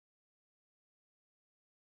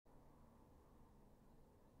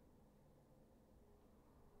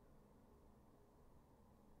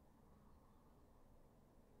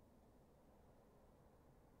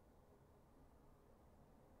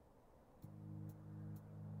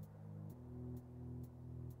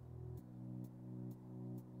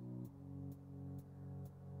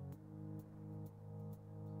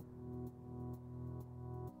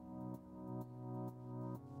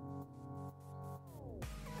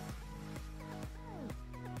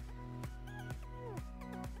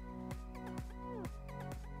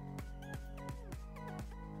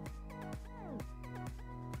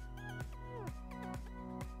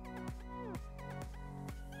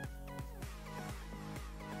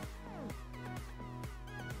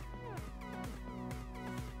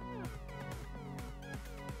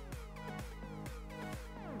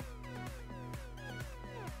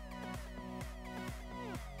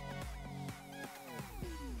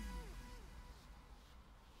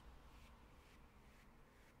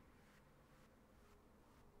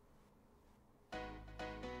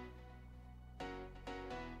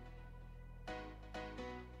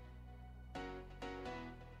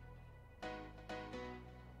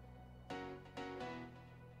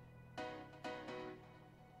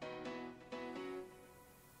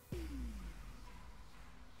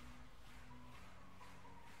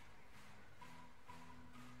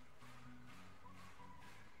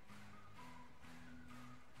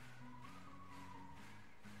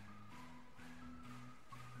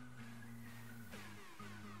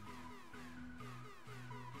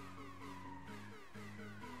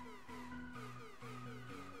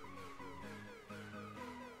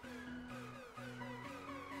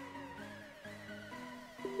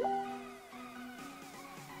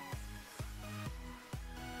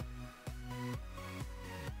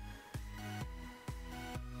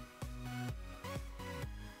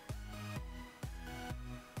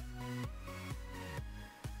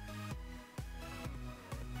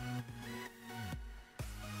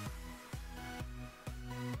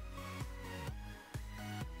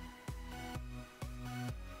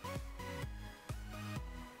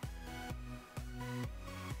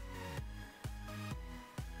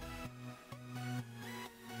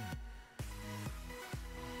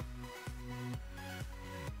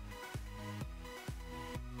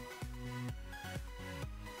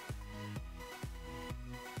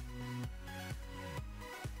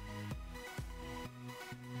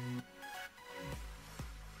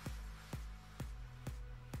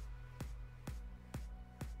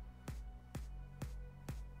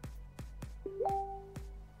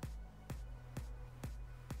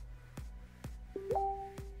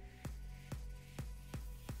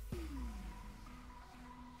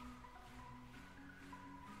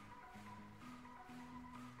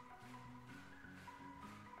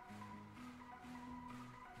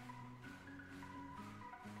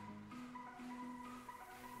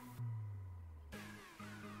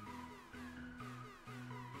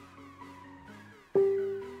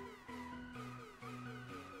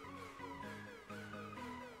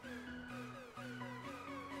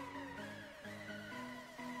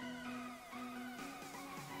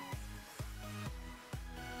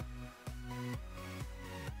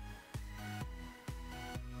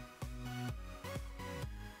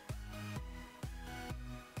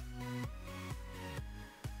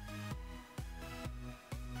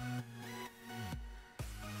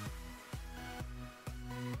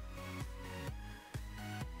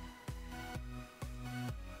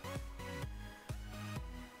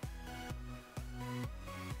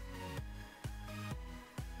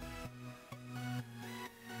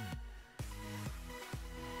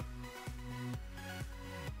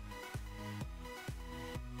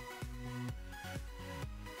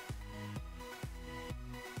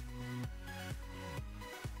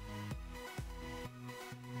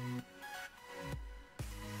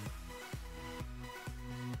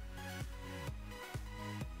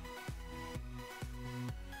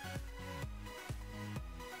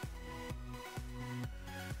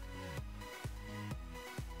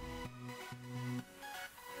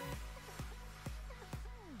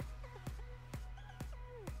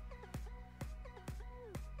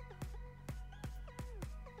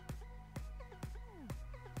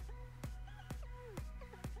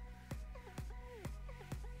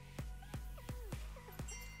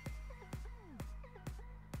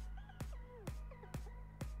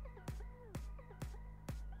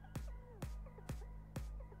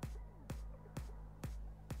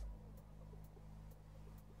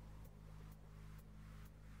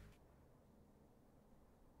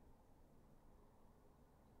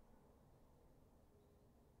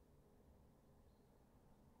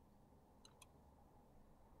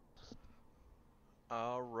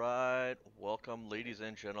All right, welcome, ladies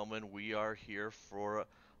and gentlemen. We are here for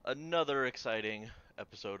another exciting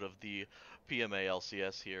episode of the PMA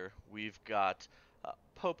LCS here. We've got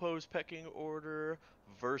Popo's Pecking Order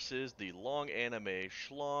versus the Long Anime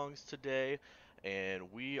Schlongs today,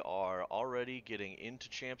 and we are already getting into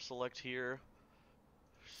Champ Select here.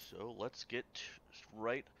 So let's get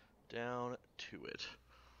right down to it.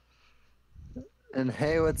 And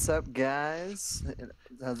hey, what's up, guys?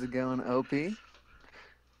 How's it going, OP?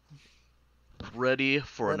 Ready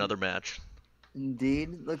for And another match. indeed,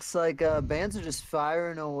 looks like bands are just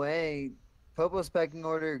firing away. Popo's pecking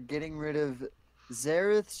order getting rid of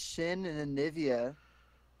Zareth, Shin, and Anivia.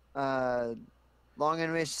 Uh, Long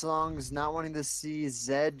animation songs not wanting to see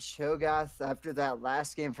Zed Cho'Gath after that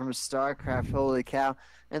last game from StarCraft. Holy cow!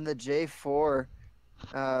 And the J4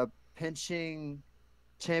 uh, pinching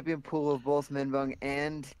champion pool of both Minbung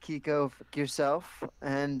and Kiko yourself.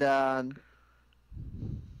 And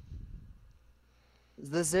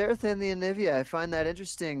the Xerath and the Anivia, I find that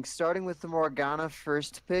interesting. Starting with the Morgana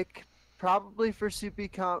first pick, probably for Super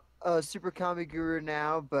Kami Guru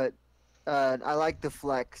now, but I like the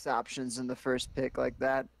flex options in the first pick like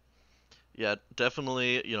that. Yeah,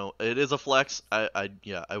 definitely. It is a flex. I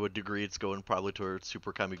would agree. It's going probably towards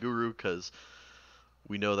Super Kamiguru because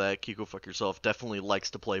we know that Kiko Fuck Yourself definitely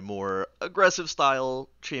likes to play more aggressive style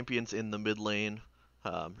champions in the mid lane.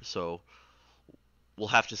 So we'll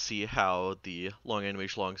have to see how the long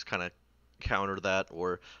animation longs kind of counter that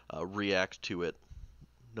or react to it,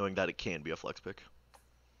 knowing that it can be a flex pick.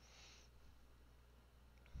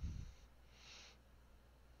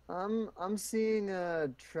 I'm seeing a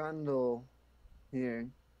Trundle here.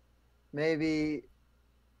 Maybe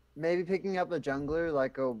maybe picking up a jungler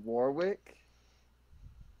like a Warwick.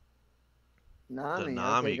 The Nami,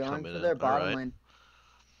 okay, Nami going coming for in. their All bottom right. lane.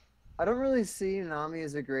 I don't really see Nami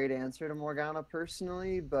as a great answer to Morgana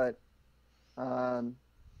personally, but um,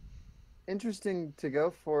 interesting to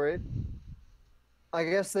go for it. I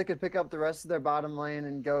guess they could pick up the rest of their bottom lane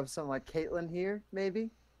and go something like Caitlyn here,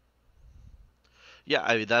 maybe, Yeah,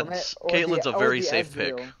 I mean that's Caitlyn's a or very the safe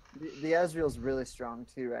pick. Ezreal. The Ezreal's really strong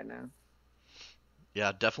too right now.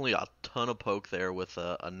 Yeah, definitely a ton of poke there with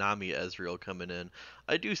a Nami Ezreal coming in.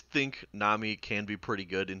 I do think Nami can be pretty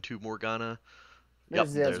good into Morgana. Yep,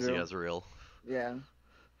 There's the there's the Ezreal. Ezreal. Yeah,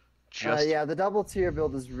 Just yeah. The double tier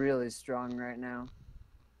build is really strong right now.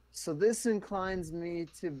 So this inclines me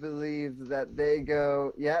to believe that they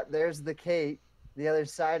go. Yeah, there's the Kate. The other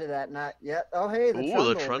side of that, not yet. Oh, hey, the ooh,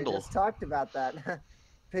 the Trundle. We Trundle. just talked about that.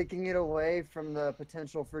 Picking it away from the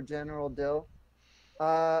potential for General Dill.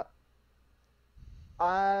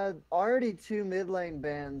 Uh, already two mid lane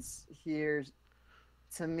bans here.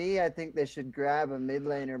 To me, I think they should grab a mid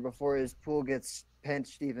laner before his pool gets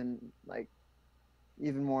pinched even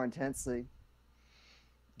more intensely.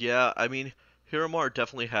 Yeah, I mean Hiramar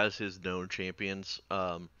definitely has his known champions,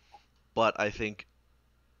 but I think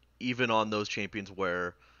even on those champions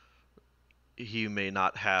where he may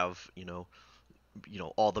not have,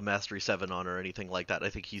 all the Mastery 7 on or anything like that, I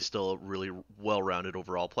think he's still a really well-rounded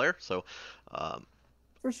overall player. So, um,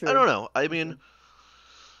 For I don't sure. know. I For mean, sure.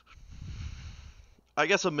 I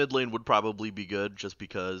guess a mid lane would probably be good just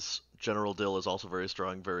because General Dill is also very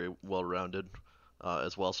strong, very well rounded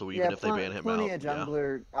as well. So even Yeah, if they ban him plenty out, of yeah.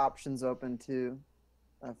 jungler options open too.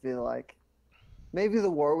 I feel like maybe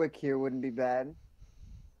the Warwick here wouldn't be bad.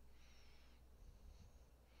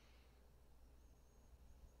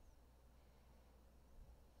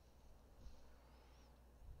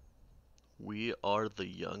 We are the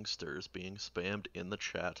youngsters being spammed in the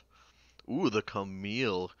chat. Ooh, the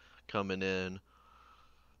Camille coming in.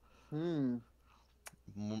 Hmm.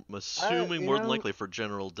 Assuming You more than know, likely for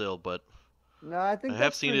General Dill, but no, I I think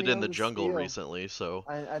have that's seen for it in Neil the to jungle steal. recently, so.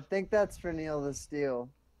 I think that's for Neil to steal.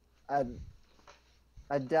 I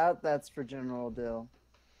I doubt that's for General Dill.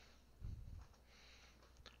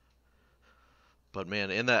 But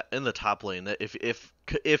man, in the top lane, that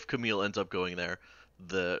if Camille ends up going there,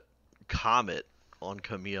 the Comet on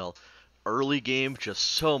Camille, early game, just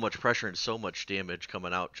so much pressure and so much damage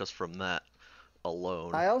coming out just from that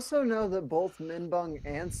alone. I also know that both Minbung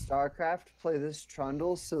and StarCraft play this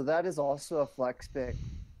Trundle, so that is also a flex pick.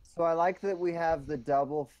 So I like that we have the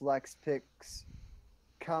double flex picks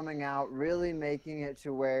coming out, really making it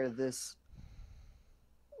to where this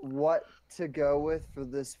what to go with for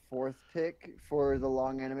this fourth pick for the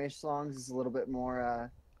long animation songs is a little bit more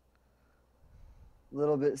a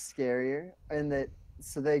little bit scarier. And that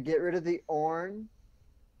so they get rid of the Orn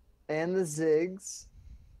and the Ziggs.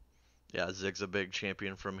 Yeah, Zig's a big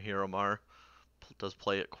champion from Hiromar. Does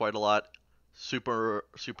play it quite a lot. Super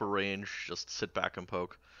range, just sit back and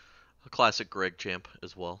poke. A classic Greg champ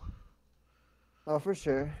as well. Oh, for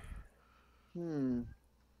sure. Hmm.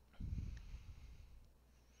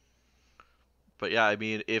 But yeah, I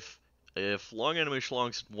mean, if long enemy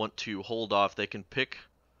schlongs want to hold off, they can pick,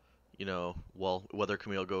 well, whether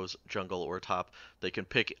Camille goes jungle or top, they can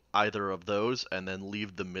pick either of those and then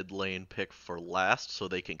leave the mid lane pick for last, so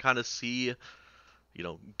they can kind of see,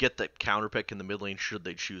 get that counter pick in the mid lane should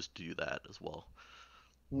they choose to do that as well.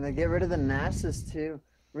 And they get rid of the Nasus too.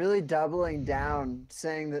 Really doubling down,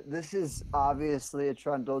 saying that this is obviously a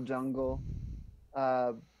Trundle jungle.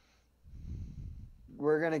 Uh,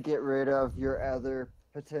 we're gonna get rid of your other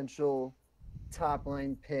potential top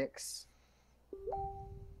lane picks.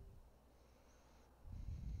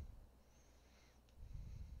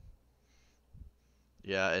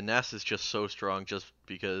 Yeah, and Nass is just so strong just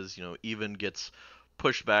because, even gets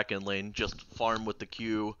pushed back in lane, just farm with the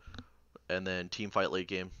Q, and then team fight late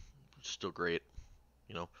game, still great.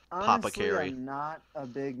 Pop a Honestly, carry. I'm not a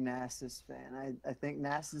big Nasus fan. I think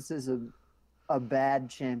Nasus is a bad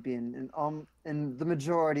champion in the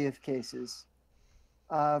majority of cases.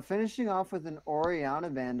 Finishing off with an Oriana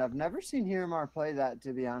band. I've never seen Miramar play that,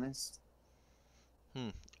 to be honest. Hmm.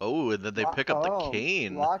 Oh, and then they pick up the Oh,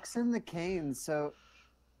 cane. locks in the cane. So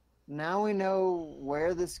now we know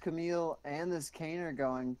where this Camille and this cane are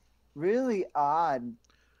going. Really odd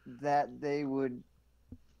that they would.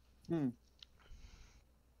 Hmm.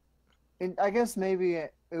 And I guess maybe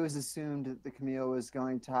it was assumed that the Camille was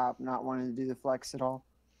going top, not wanting to do the flex at all.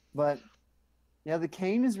 But yeah, the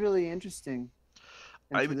cane is really interesting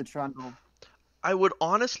I into the Trundle. I would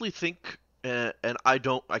honestly think, and I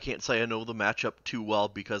can't say I know the matchup too well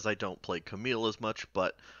because I don't play Camille as much,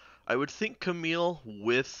 but I would think Camille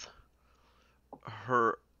with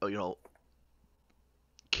her,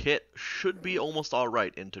 kit should be almost all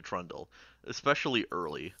right into Trundle, especially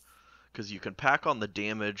early, because you can pack on the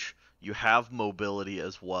damage, you have mobility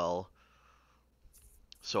as well.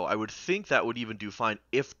 So I would think that would even do fine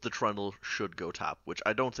if the Trundle should go top, which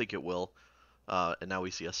I don't think it will. And now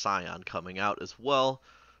we see a Scion coming out as well.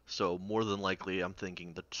 So more than likely, I'm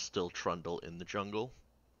thinking that still Trundle in the jungle.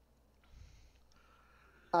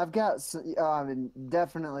 I've got, I mean,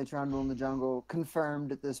 definitely Trundle in the jungle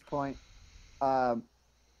confirmed at this point. Uh,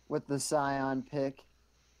 with the Scion pick.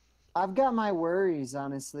 I've got my worries,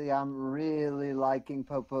 honestly. I'm really liking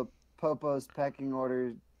Popo's pecking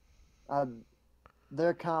order. Uh,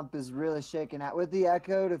 their comp is really shaking out. With the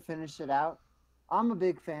Echo to finish it out, I'm a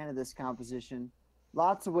big fan of this composition.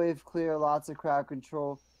 Lots of wave clear, lots of crowd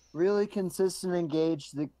control, really consistent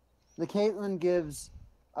engage. The Caitlyn gives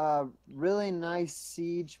really nice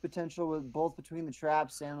siege potential with both between the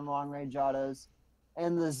traps and the long range autos,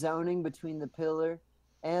 and the zoning between the pillar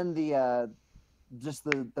and the just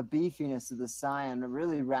the beefiness of the Scion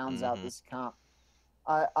really rounds out Mm-hmm. this comp.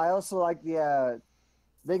 I also like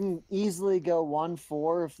they can easily go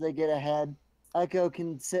 1-4 if they get ahead. Echo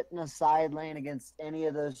can sit in a side lane against any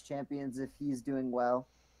of those champions if he's doing well.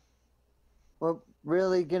 Well,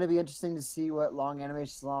 really going to be interesting to see what Long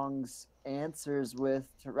Animation Long's answers with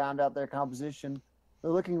to round out their composition.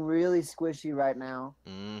 They're looking really squishy right now.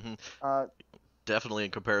 Mm-hmm. Uh, Definitely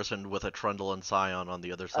in comparison with a Trundle and Scion on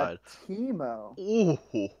the other a side. Teemo. Ooh.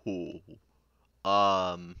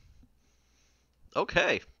 Um.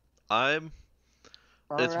 Okay. I'm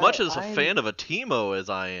All as much right, as a fan of a Teemo as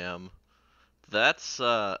I am. That's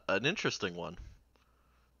an interesting one.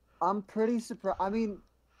 I'm pretty surprised. I mean,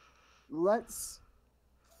 let's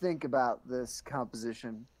think about this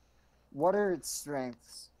composition. What are its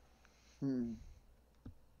strengths? Hmm.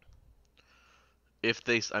 If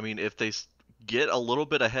they get a little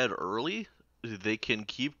bit ahead early, they can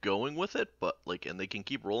keep going with it, but and they can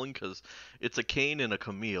keep rolling because it's a Kane and a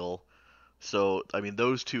Camille. So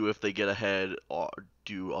those two, if they get ahead,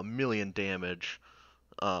 do a million damage.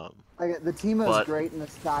 Um, Like the Teemo's but great in the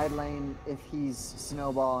side lane if he's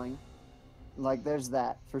snowballing. Like there's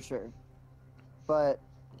that for sure. But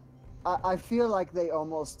I feel like they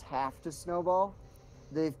almost have to snowball.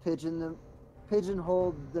 They've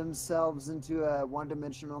pigeonholed themselves into a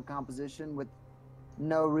one-dimensional composition with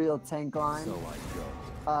no real tank line. So I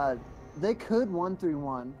go. Uh, they could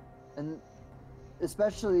 1-3-1, and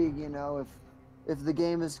especially if the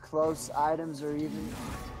game is close, items or even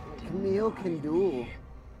Camille can duel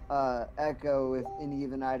Echo with in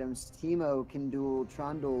even items. Teemo can duel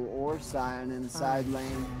Trundle or Scion in the side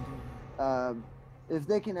lane. If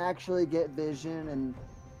they can actually get vision and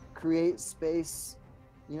create space,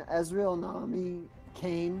 Ezreal, Nami,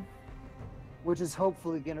 Kane, which is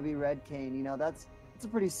hopefully going to be Red Kane. That's a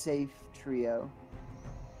pretty safe trio.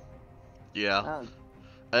 yeah,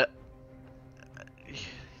 Uh,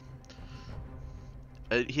 uh,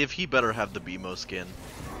 If he better have the BMO skin.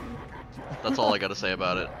 That's all I gotta say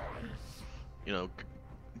about it. You know,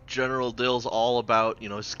 General Dill's all about,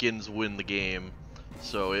 skins win the game.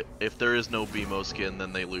 So if there is no BMO skin,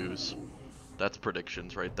 then they lose. That's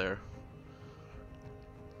predictions right there.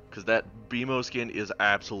 Because that BMO skin is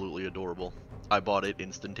absolutely adorable. I bought it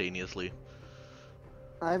instantaneously.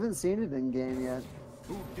 I haven't seen it in game yet.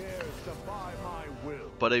 Who dares defy my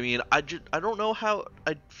will? But I mean, I don't know how.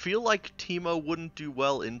 I feel like Teemo wouldn't do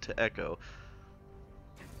well into Echo.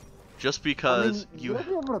 Just I mean, because you. you'll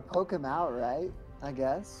be able to poke him out, right? I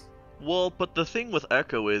guess. Well, but the thing with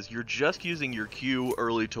Echo is you're just using your Q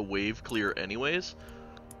early to wave clear anyways.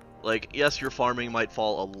 Like, yes, your farming might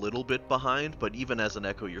fall a little bit behind, but even as an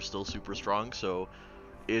Echo, you're still super strong, so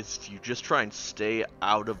if you just try and stay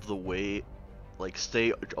out of the way, like,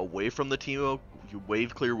 stay away from the Teemo, you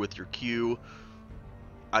wave clear with your Q,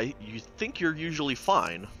 you think you're usually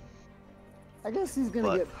fine, I guess he's gonna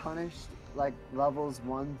but get punished like levels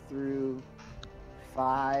 1 through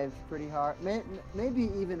 5 pretty hard. Maybe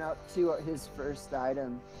even up to his first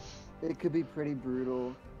item. It could be pretty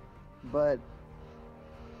brutal, but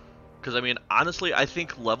because, I mean, honestly, I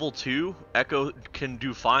think level 2, Echo can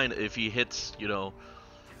do fine if he hits,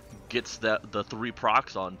 gets the 3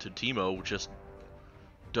 procs onto Teemo, just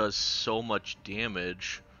does so much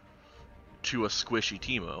damage to a squishy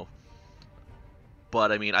Teemo.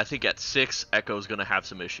 But I mean, I think at 6, Echo's gonna have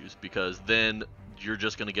some issues because then you're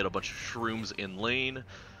just gonna get a bunch of shrooms in lane,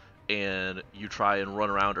 and you try and run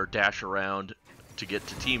around or dash around to get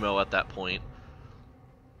to Teemo at that point,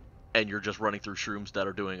 and you're just running through shrooms that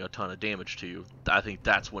are doing a ton of damage to you. I think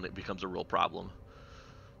that's when it becomes a real problem.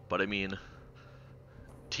 But I mean,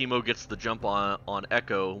 Teemo gets the jump on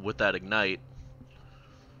Echo with that ignite,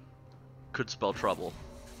 could spell trouble.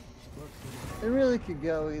 it really could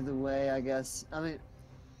go either way, I guess. I mean,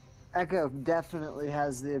 Echo definitely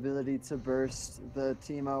has the ability to burst the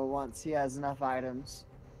Teemo once he has enough items.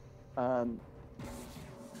 Um,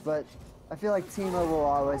 but I feel like Teemo will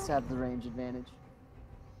always have the range advantage.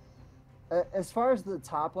 As far as the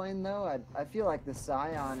top lane, though, I feel like the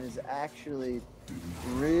Scion is actually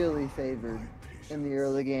really favored in the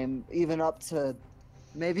early game, even up to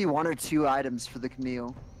maybe 1 or 2 items for the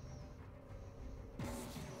Camille.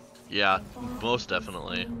 Yeah, most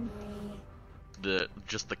definitely. The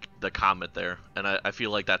comet there, and I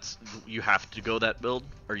feel like that's, you have to go that build,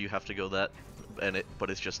 or you have to go that, but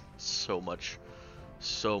it's just so much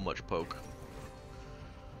poke.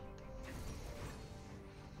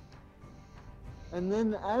 And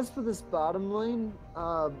then as for this bottom lane,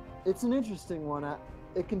 it's an interesting one.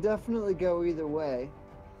 It can definitely go either way.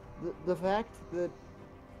 The fact that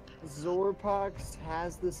Zorpox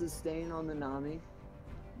has the sustain on the Nami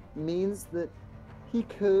means that he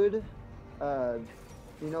could,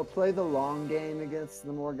 play the long game against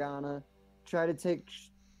the Morgana, try to take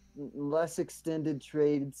less extended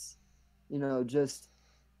trades, just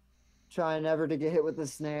try never to get hit with the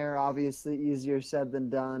snare. Obviously, easier said than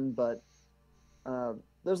done, but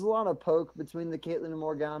there's a lot of poke between the Caitlyn and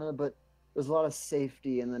Morgana, but there's a lot of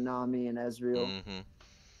safety in the Nami and Ezreal. Mm-hmm.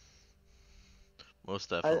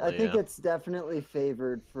 Most I definitely, think yeah. it's definitely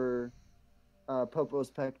favored for Popo's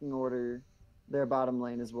pecking order, their bottom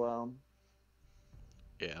lane as well.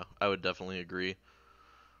 Yeah, I would definitely agree.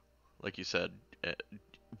 Like you said,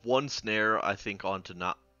 one snare, I think, onto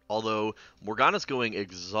not. Although Morgana's going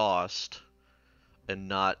exhaust and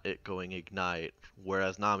not it going ignite,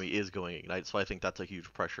 whereas Nami is going ignite, so I think that's a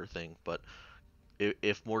huge pressure thing. But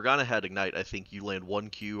if Morgana had ignite, I think you land one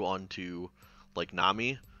Q onto like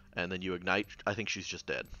Nami, and then you ignite. I think she's just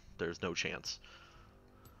dead. There's no chance.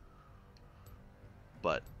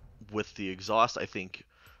 But with the exhaust, I think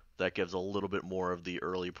that gives a little bit more of the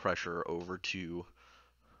early pressure over to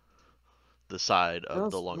the side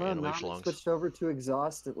of the long No, AoE Nami longs. switched over to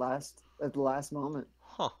exhaust at the last moment.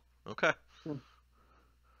 Huh. Okay. Hmm.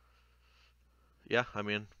 Yeah, I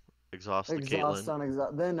mean, exhaust the Exhaust Caitlyn. on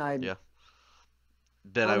exhaust. Then Yeah.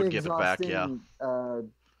 Then I I mean, would give it back, yeah.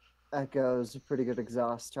 exhausting Echo is a pretty good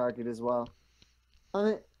exhaust target as well. I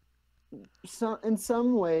mean, so in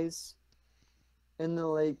some ways, in the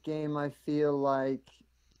late game, I feel like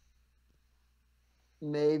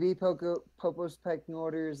maybe Popo's pecking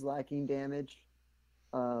order is lacking damage.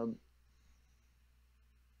 Um,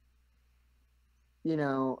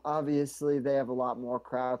 obviously they have a lot more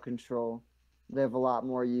crowd control. They have a lot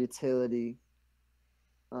more utility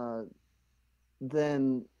uh,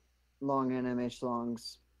 than long animation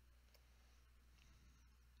longs.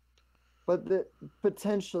 But the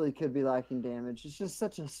potentially could be lacking damage. It's just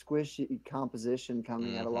such a squishy composition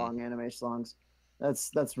coming out of Mm-hmm. long animation longs.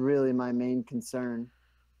 That's really my main concern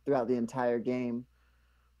throughout the entire game.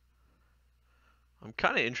 I'm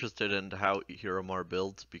kind of interested in how Hiramar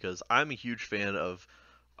builds because I'm a huge fan of.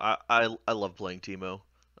 I love playing Teemo,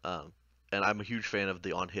 um, and I'm a huge fan of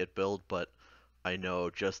the on-hit build. But I know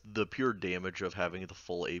just the pure damage of having the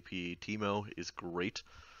full AP Teemo is great.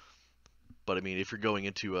 But I mean, if you're going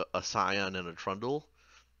into a Scion and a Trundle,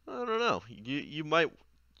 I don't know. You might.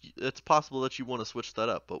 It's possible that you want to switch that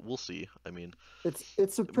up, but we'll see. I mean,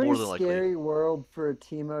 It's a pretty more than likely. scary world for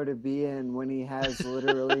Timo to be in when he has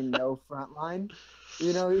literally no front line.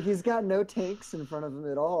 You know, he's got no tanks in front of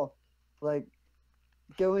him at all. Like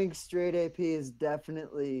going straight AP is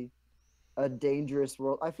definitely a dangerous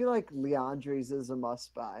world. I feel like Leandri's is a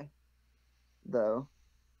must buy, though.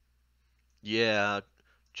 Yeah,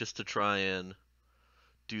 just to try and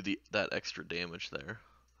do that extra damage there.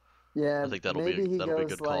 Yeah, I think maybe he that'll be a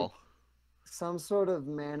goes good like call. some sort of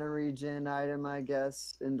mana regen item, I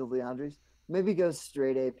guess, into Leandri's. Maybe goes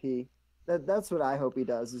straight AP. That's what I hope he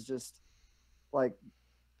does. Is just like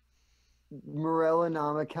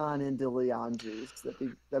Morellonomicon into Leandri's.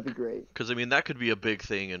 That'd be great. Because I mean, that could be a big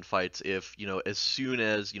thing in fights if as soon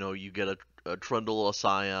as you get a Trundle, a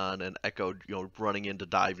Scion, and Echo running in to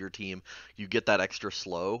dive your team, you get that extra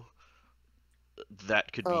slow.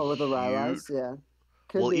 That could be Oh, with the huge. Rylai's, yeah,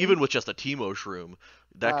 could Well, be. even with just a Teemo Shroom,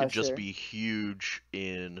 that could just Sure. be huge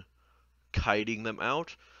in kiting them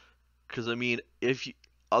out. Because I mean, if you,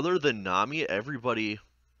 other than Nami, everybody,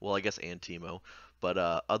 well, I guess and Teemo, but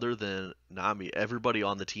other than Nami, everybody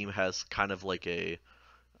on the team has kind of like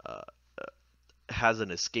uh, has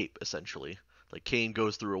an escape essentially. Like Kane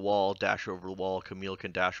goes through a wall, dash over the wall. Camille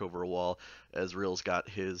can dash over a wall. Ezreal's got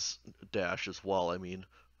his dash as well. I mean,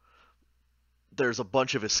 there's a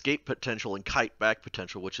bunch of escape potential and kite back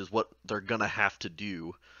potential, which is what they're gonna have to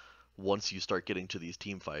do once you start getting to these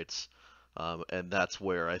team fights. And that's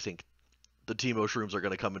where I think the Teemo Shrooms are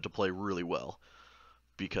going to come into play really well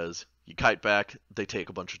because you kite back, they take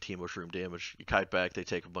a bunch of Teemo Shroom damage. You kite back, they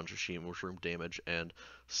take a bunch of Teemo Shroom damage, and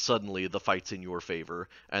suddenly the fight's in your favor,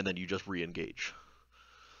 and then you just re-engage.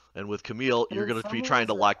 And with Camille, And you're in going to be some trying ways,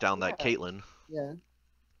 to lock down that yeah, Caitlyn. yeah.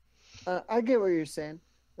 I get what you're saying.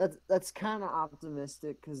 That's kind of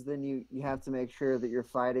optimistic because then you have to make sure that you're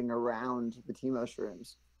fighting around the team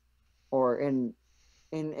mushrooms or in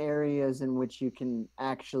areas in which you can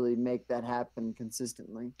actually make that happen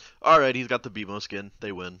consistently. All right, he's got the BMO skin.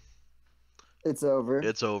 They win. It's over.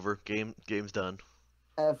 It's over. Game's done.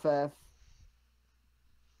 FF.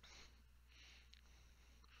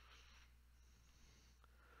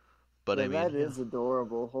 But I Yeah, mean, that yeah. is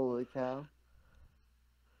adorable. Holy cow.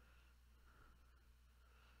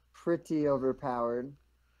 Pretty overpowered.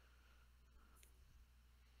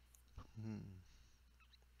 Hmm.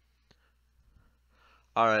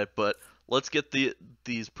 All right, but let's get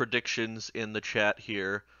these predictions in the chat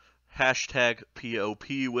here. Hashtag POP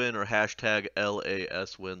win or hashtag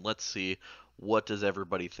LAS win. Let's see. What does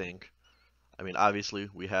everybody think? I mean, obviously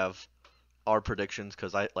we have our predictions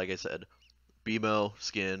because like I said, BMO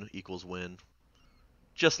skin equals win.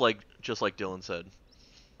 Just like Dylan said.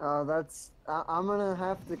 I'm gonna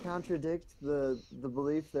have to contradict the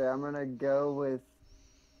belief there. I'm gonna go with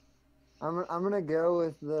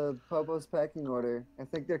the Popo's pecking order. I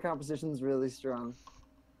think their composition's really strong.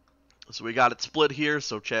 So we got it split here.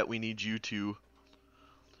 So chat, we need you to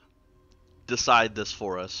decide this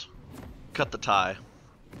for us. Cut the tie.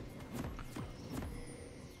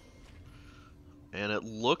 And it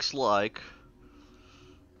looks like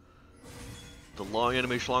the long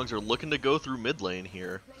enemy schlongs are looking to go through mid lane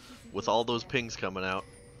here with all those pings coming out.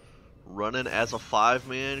 Running as a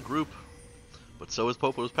 5-man group. But so is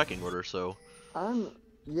Popo's pecking order, so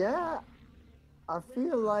Yeah, I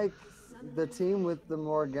feel like the team with the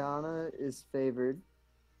Morgana is favored.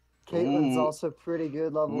 Caitlyn's ooh, also pretty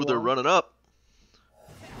good level ooh, they're 1. running up.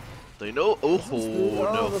 They know. Oh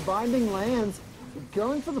no. The binding lands.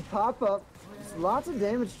 Going for the pop-up. Lots of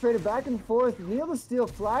damage traded back and forth. Kneel to Steel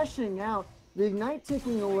flashing out. The Ignite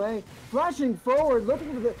ticking away. Flashing forward,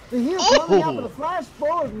 looking for the heal coming out for the Oh! flash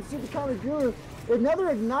forward from Super Comic Guru. Another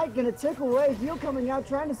Ignite gonna tick away. Heal coming out,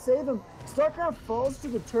 trying to save him. StarCraft falls to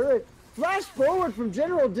the turret. Flash forward from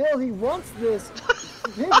General Dill. He wants this.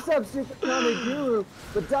 Picks up Super Comic Guru,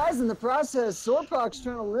 but dies in the process. Sorpok's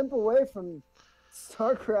trying to limp away from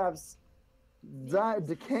StarCraft's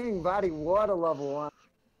decaying body. What a level 1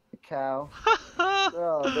 cow.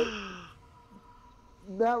 Oh,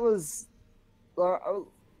 that was.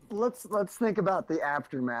 Let's think about the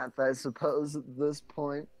aftermath. I suppose at this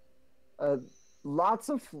point, lots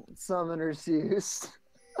of summoners used.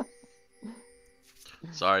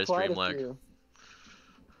 Sorry, Quite stream a lag. few.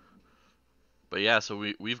 But yeah, so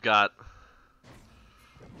we've got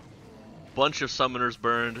bunch of summoners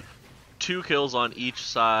burned, 2 kills on each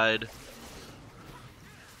side.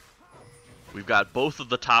 We've got both of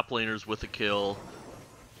the top laners with a kill.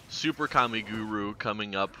 Super Kamiguru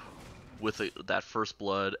coming up with that first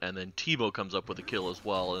blood, and then Tebow comes up with a kill as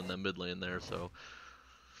well in the mid lane there. So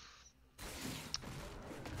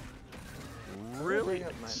really Bring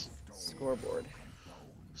up my scoreboard.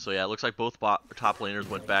 So yeah, it looks like both top laners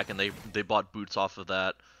went back and they bought boots off of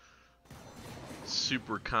that.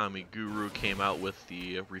 Super Kami Guru came out with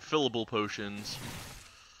the refillable potions.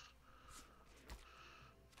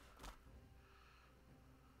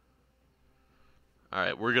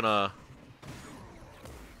 Alright, we're gonna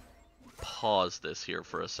pause this here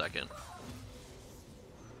for a second,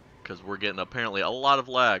 because we're getting apparently a lot of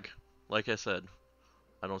lag. Like I said,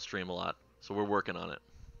 I don't stream a lot, so we're working on it.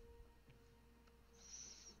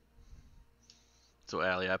 So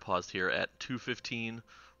Ali, I paused here at 2:15.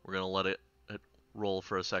 We're gonna let it roll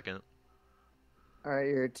for a second. All right,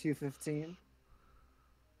 you're at 2:15.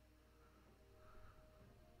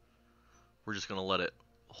 We're just gonna let it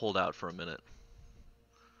hold out for a minute.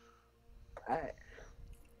 All right.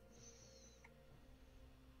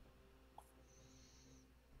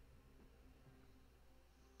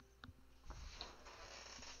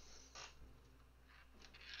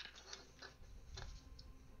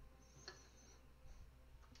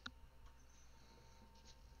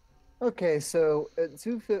 Okay, so at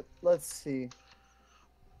let's see.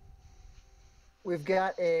 We've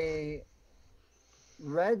got a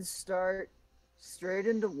red start straight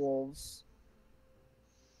into Wolves.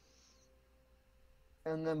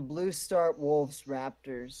 And then blue start Wolves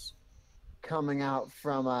Raptors coming out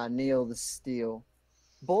from Neil the Steel.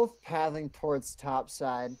 Both pathing towards top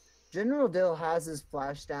side. General Dill has his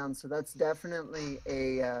flash down, so that's definitely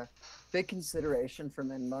a big consideration for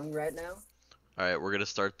Minmung right now. Alright, we're gonna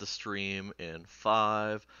start the stream in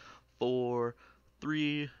 5, 4,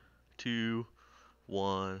 3, 2,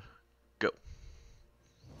 1, go.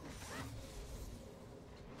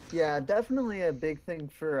 Yeah, definitely a big thing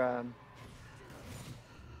for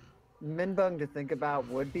Minbung to think about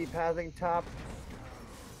would be pathing top,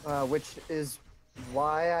 which is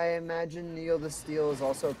why I imagine Neil the Steel is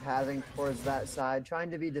also pathing towards that side, trying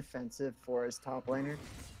to be defensive for his top laner.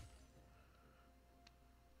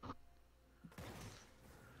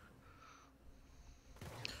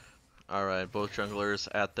 Alright, both junglers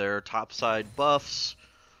at their top side buffs.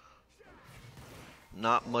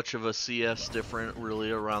 Not much of a CS different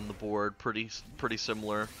really around the board. Pretty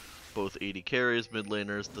similar. Both 80 carries, mid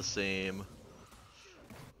laners the same.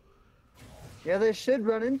 Yeah, they should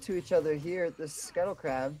run into each other here at this Scuttle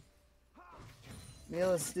Crab.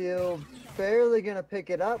 Neil the Steel barely gonna pick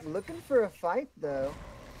it up. Looking for a fight though.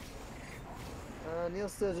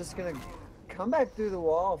 Neil's still just gonna come back through the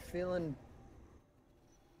wall, feeling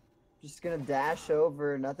just gonna dash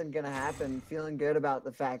over, nothing gonna happen, feeling good about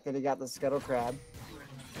the fact that he got the Scuttle Crab.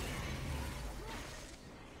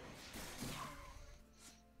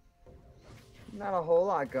 Not a whole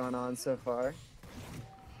lot going on so far.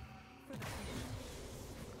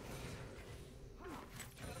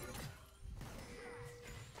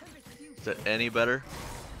 Is it any better?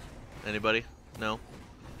 Anybody? No?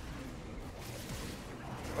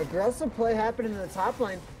 Aggressive play happening in the top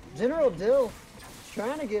lane. General Dill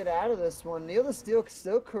trying to get out of this one. Neil the Steel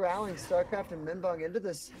still corralling StarCraft and Minbung into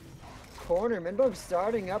this corner. Minbung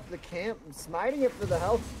starting up the camp, smiting it for the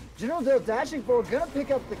health. General Dill dashing forward, gonna pick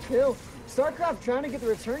up the kill. StarCraft trying to get the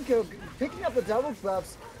return kill, picking up the double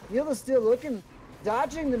buffs. Neil the Steel looking,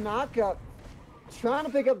 dodging the knockup, trying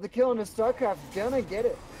to pick up the kill, and the StarCraft gonna get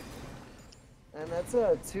it. And that's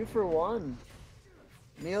a 2-for-1.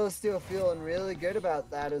 Neil is still feeling really good about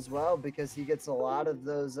that as well, because he gets a lot of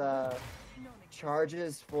those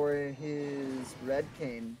charges for his red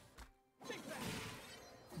cane.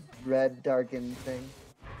 Red darken thing.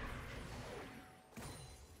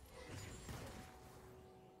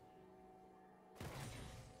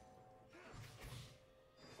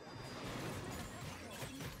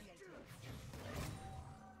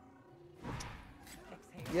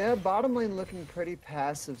 Yeah, bottom lane looking pretty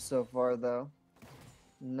passive so far though.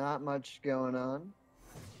 Not much going on.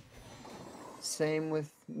 Same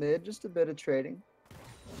with mid, just a bit of trading.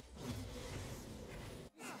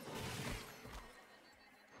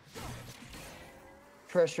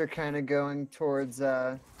 Pressure kind of going towards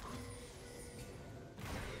can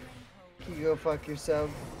you go fuck yourself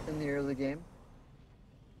in the early game.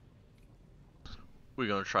 We're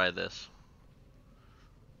gonna try this.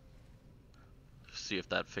 See if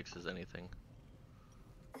that fixes anything.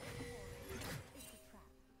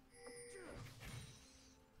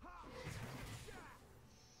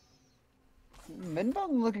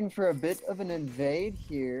 Minbong looking for a bit of an invade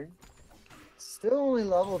here. Still only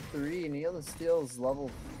level 3. Neil the Steel's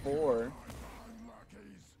level 4.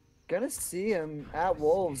 Gonna see him at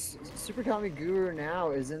Wolves. Super Kami Guru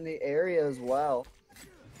now is in the area as well.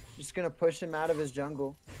 Just gonna push him out of his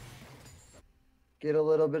jungle. Get a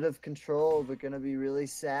little bit of control, but gonna be really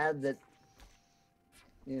sad that,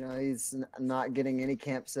 you know, he's not getting any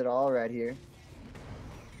camps at all right here.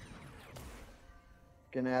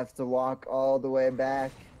 Gonna have to walk all the way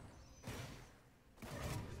back.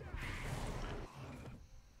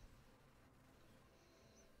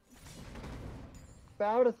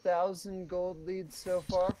 About 1,000 gold leads so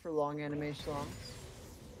far for long animation songs.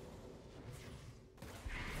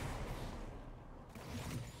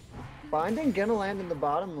 Binding gonna land in the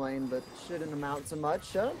bottom lane, but shouldn't amount to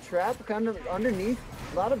much. Trap kind of underneath.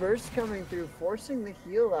 A lot of bursts coming through, forcing the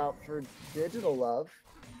heal out for Digital Love.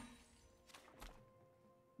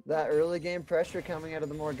 That early game pressure coming out of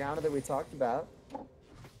the Morgana that we talked about.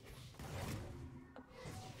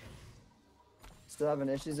 Still having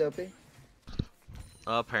issues, OP?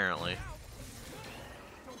 Apparently.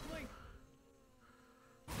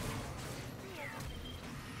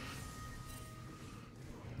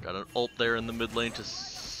 Got an ult there in the mid lane to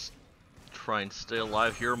try and stay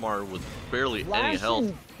alive. Hirmar with barely any health.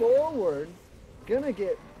 Flashing forward. Gonna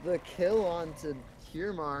get the kill onto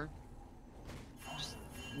Hirmar.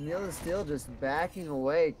 Neil the Steel just backing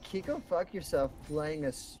away. Kiko, fuck yourself, playing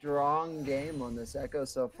a strong game on this Echo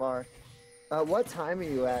so far. What time are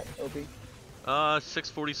you at, Opie?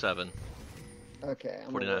 6:47. Okay,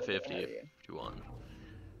 I'm 49.50 if you want.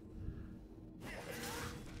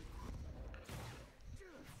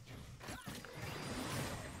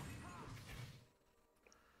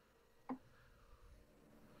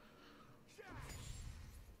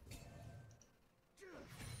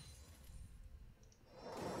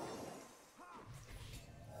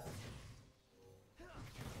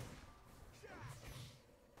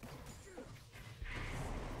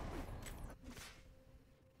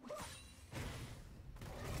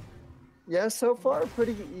 Yeah, so far a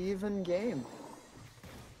pretty even game.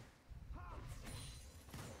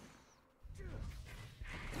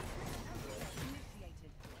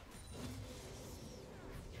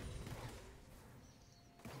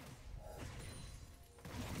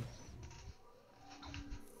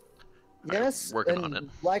 Yes, working and on it.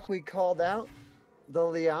 like we called out, the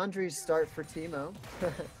Leandri start for Teemo.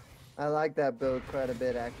 I like that build quite a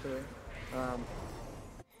bit, actually.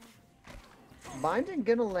 Binding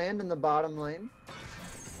gonna land in the bottom lane.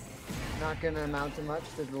 Not gonna amount to much.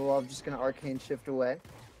 Digital Love just gonna arcane shift away.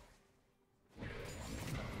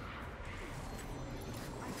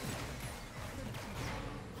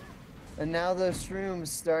 And now those shrooms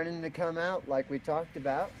starting to come out like we talked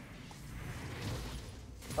about.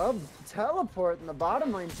 Oh, teleport in the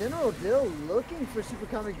bottom lane. General Dill looking for Super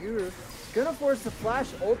Kami Guru. Gonna force the flash,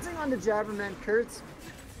 ulting onto Jabberman Kurtz.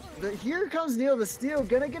 Here comes Neil the Steel,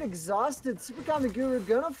 gonna get exhausted. Super Kami Guru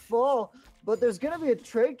gonna fall, but there's gonna be a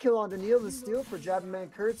trade kill onto Neil the Steel for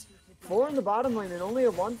Jabberman Kurtz. 4 in the bottom lane and only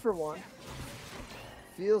a 1-for-1.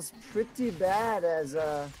 Feels pretty bad as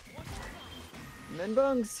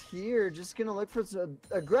Minbong's here, just gonna look for some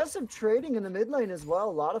aggressive trading in the mid lane as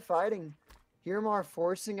well. A lot of fighting. Hirmar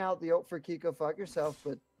forcing out the ult for Kiko Fuck Yourself,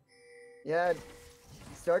 but yeah,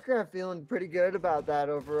 StarCraft feeling pretty good about that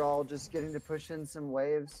overall, just getting to push in some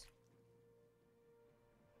waves.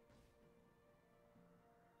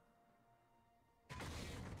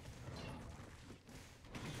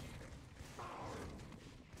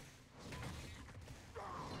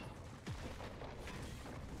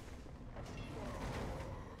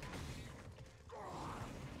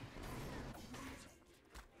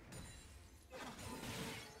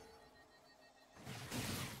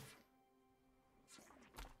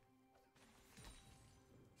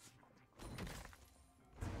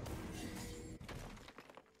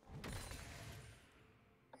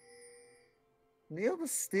 Neil the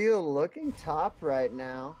Steel looking top right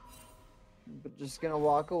now, but just gonna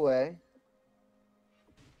walk away.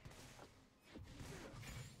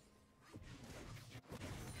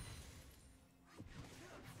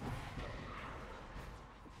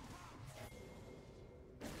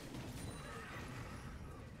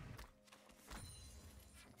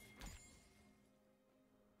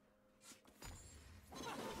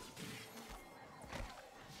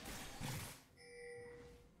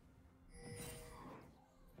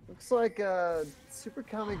 Looks like Super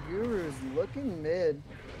Kami Guru is looking mid.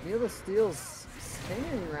 Neil the Steel's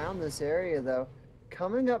hanging around this area though.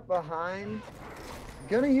 Coming up behind.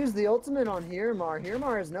 Gonna use the ultimate on Hirmar.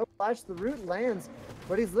 Hirmar has no flash. The root lands,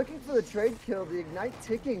 but he's looking for the trade kill. The ignite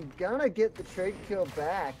ticking. Gonna get the trade kill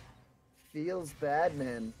back. Feels bad,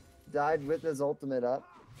 man. died with his ultimate up.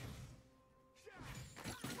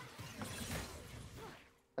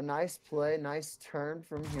 A nice play, nice turn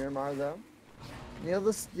from Hirmar though. Neil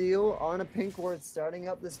the Steel on a pink ward starting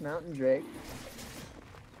up this Mountain Drake.